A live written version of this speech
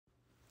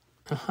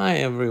Hi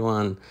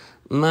everyone,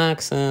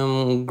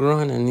 MAXIM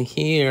GRUNIN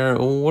here,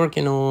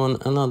 working on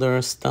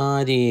another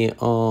study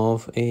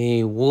of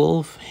a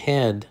wolf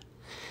head.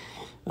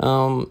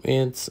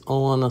 It's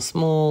on a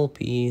small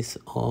piece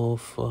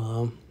of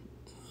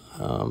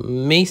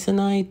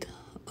masonite,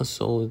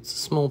 so it's a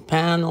small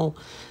panel,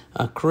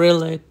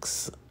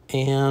 acrylics,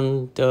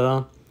 and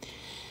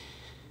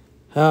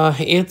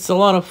it's a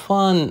lot of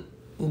fun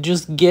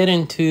just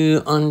getting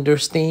to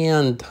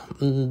understand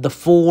the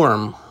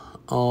form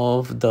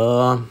of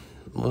the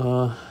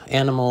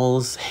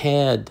animal's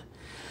head.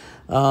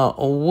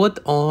 What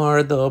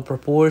are the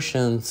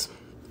proportions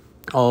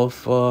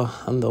of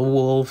the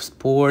wolf's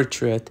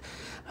portrait?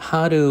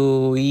 How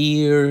do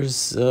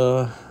ears,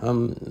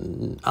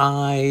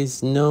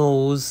 eyes,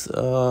 nose,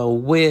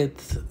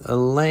 width,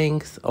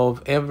 length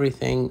of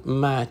everything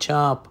match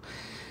up?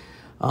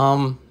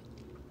 And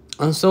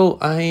so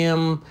I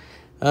am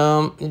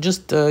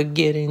just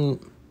getting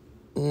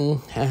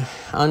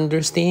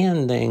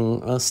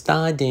understanding,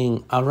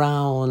 studying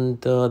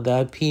around the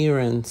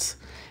appearance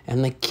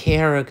and the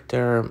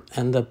character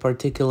and the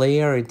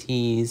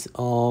particularities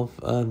of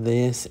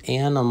this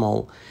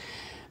animal.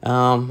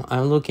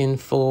 I'm looking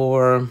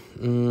for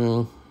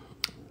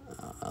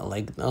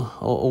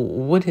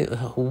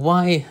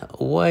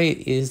why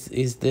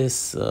is this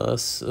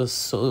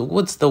so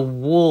what's the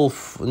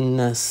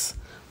wolfiness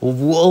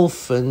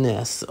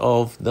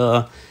of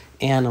the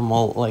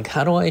animal? Like,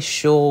 how do I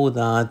show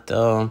that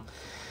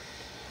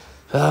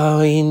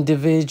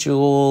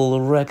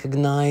individual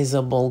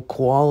recognizable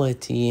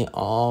quality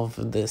of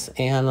this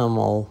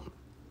animal?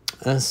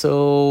 And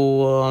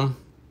so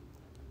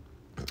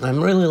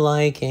I'm really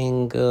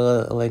liking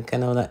like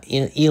kind of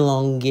the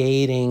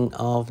elongating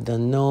of the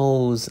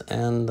nose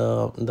and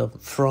the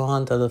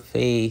front of the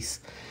face,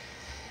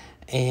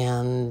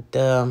 and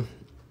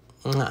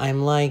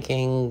I'm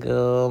liking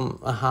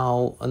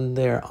how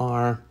there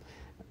are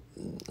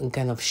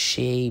kind of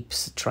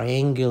shapes,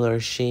 triangular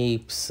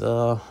shapes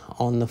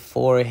on the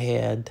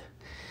forehead,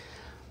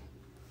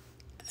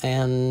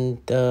 and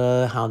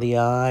how the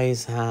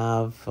eyes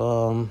have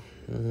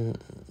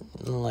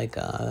like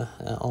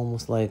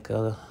almost like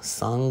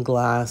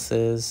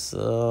sunglasses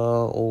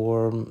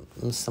or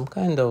some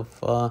kind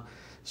of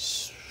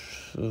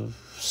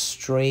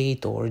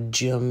straight or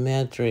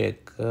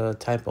geometric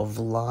type of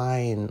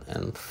line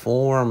and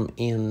form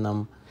in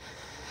them.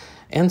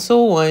 And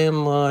so I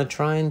am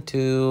trying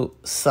to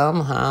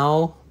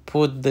somehow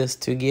put this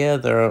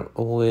together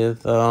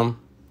with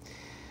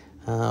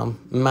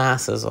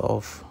masses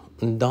of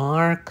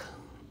dark,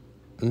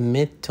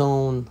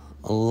 mid-tone,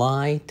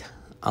 light,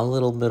 a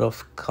little bit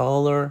of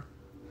color,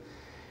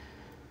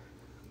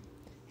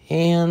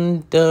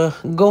 and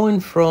going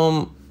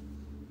from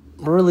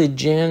really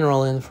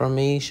general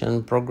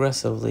information,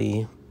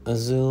 progressively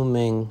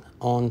zooming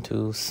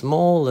onto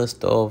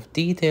smallest of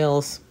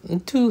details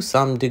to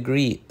some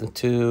degree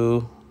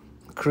to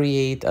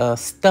create a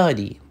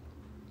study.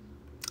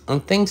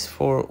 And thanks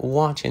for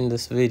watching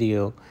this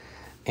video,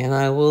 and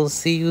I will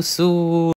see you soon.